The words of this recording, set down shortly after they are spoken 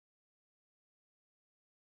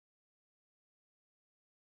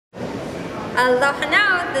Aloha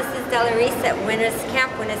now, this is Delorese at Winners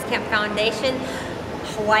Camp Foundation,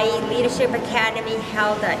 Hawaii Leadership Academy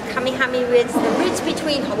held at Kamihami Ridge, the ridge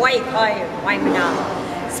between Hawaii and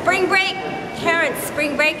Waimanalo. Spring break, parents,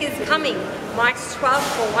 spring break is coming. March 12th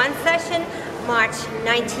for one session, March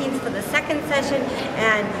 19th for the second session,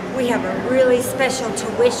 and we have a really special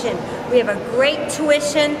tuition. We have a great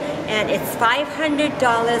tuition, and it's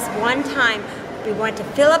 $500 one time. We want to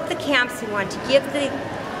fill up the camps. We want to give the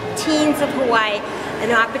teens of Hawaii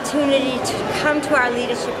an opportunity to come to our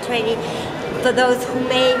leadership training for those who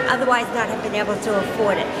may otherwise not have been able to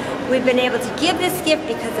afford it. We've been able to give this gift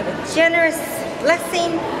because of a generous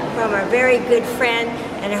blessing from a very good friend,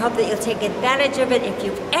 and I hope that you'll take advantage of it. If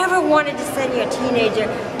you've ever wanted to send your teenager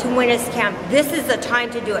to Winners Camp, this is the time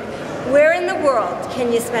to do it. Where in the world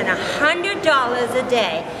can you spend $100 a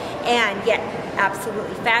day and get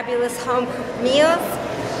absolutely fabulous home-cooked meals,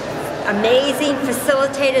 amazing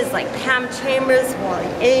facilitators like Pam Chambers, Wally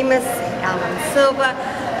Amos, Alan Silva,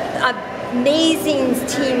 amazing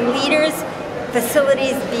team leaders,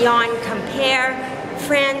 facilities beyond compare,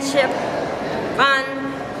 friendship, fun,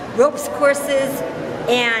 ropes courses,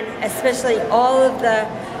 and especially all of the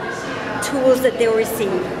tools that they'll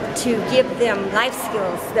receive to give them life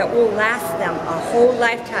skills that will last them a whole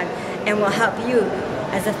lifetime and will help you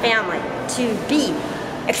as a family to be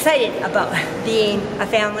excited about being a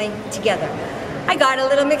family together. I got a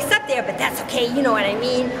little mixed up there, but that's okay, you know what I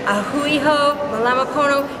mean. A hui ho, malama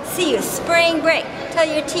pono, see you spring break. Tell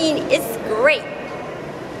your teen it's great.